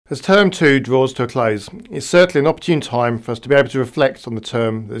As Term 2 draws to a close, it's certainly an opportune time for us to be able to reflect on the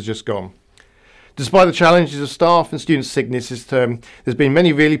term that has just gone. Despite the challenges of staff and student sickness this term, there's been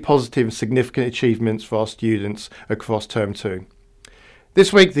many really positive and significant achievements for our students across Term 2.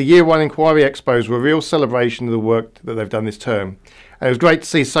 This week, the Year 1 Inquiry Expos were a real celebration of the work that they've done this term, and it was great to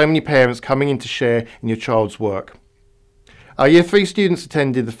see so many parents coming in to share in your child's work. Our Year 3 students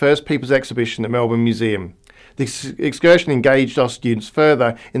attended the first People's Exhibition at Melbourne Museum. This excursion engaged our students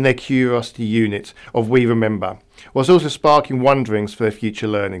further in their curiosity unit of We Remember, whilst also sparking wonderings for their future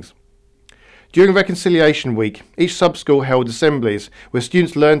learnings. During Reconciliation Week, each sub-school held assemblies where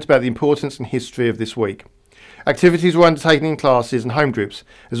students learnt about the importance and history of this week. Activities were undertaken in classes and home groups,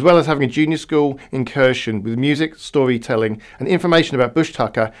 as well as having a junior school incursion with music, storytelling and information about Bush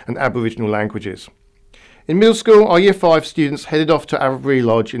Tucker and Aboriginal languages. In middle school, our Year 5 students headed off to Avery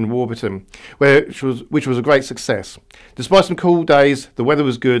Lodge in Warburton, which was a great success. Despite some cool days, the weather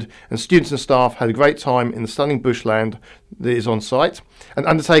was good and students and staff had a great time in the stunning bushland that is on site and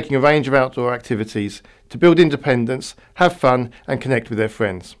undertaking a range of outdoor activities to build independence, have fun and connect with their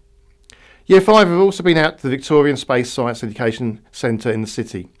friends. Year 5 have also been out to the Victorian Space Science Education Centre in the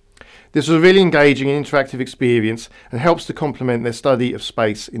city. This was a really engaging and interactive experience and helps to complement their study of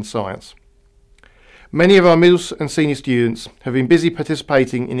space in science. Many of our middle and senior students have been busy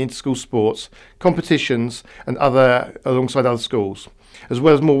participating in inter-school sports, competitions and alongside other schools, as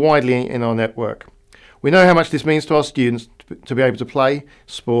well as more widely in our network. We know how much this means to our students to be able to play,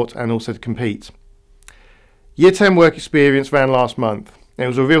 sport and also to compete. Year 10 work experience ran last month. It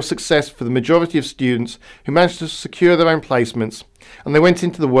was a real success for the majority of students who managed to secure their own placements and they went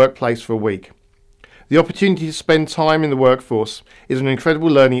into the workplace for a week. The opportunity to spend time in the workforce is an incredible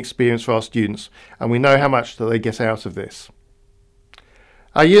learning experience for our students and we know how much that they get out of this.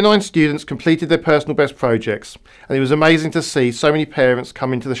 Our Year 9 students completed their personal best projects and it was amazing to see so many parents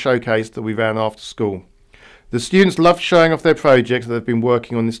come into the showcase that we ran after school. The students loved showing off their projects that they've been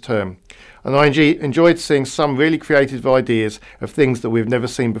working on this term and I enjoyed seeing some really creative ideas of things that we've never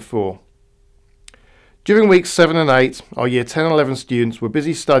seen before. During weeks 7 and 8, our Year 10 and 11 students were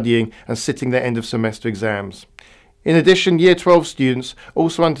busy studying and sitting their end of semester exams. In addition, Year 12 students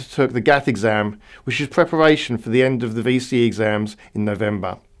also undertook the GAT exam, which is preparation for the end of the VCE exams in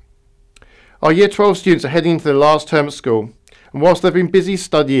November. Our Year 12 students are heading into their last term at school, and whilst they've been busy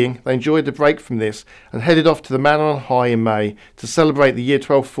studying, they enjoyed the break from this and headed off to the Manor on High in May to celebrate the Year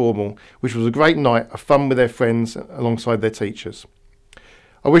 12 formal, which was a great night of fun with their friends alongside their teachers.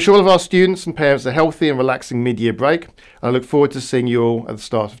 I wish all of our students and parents a healthy and relaxing mid-year break, and I look forward to seeing you all at the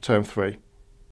start of Term 3.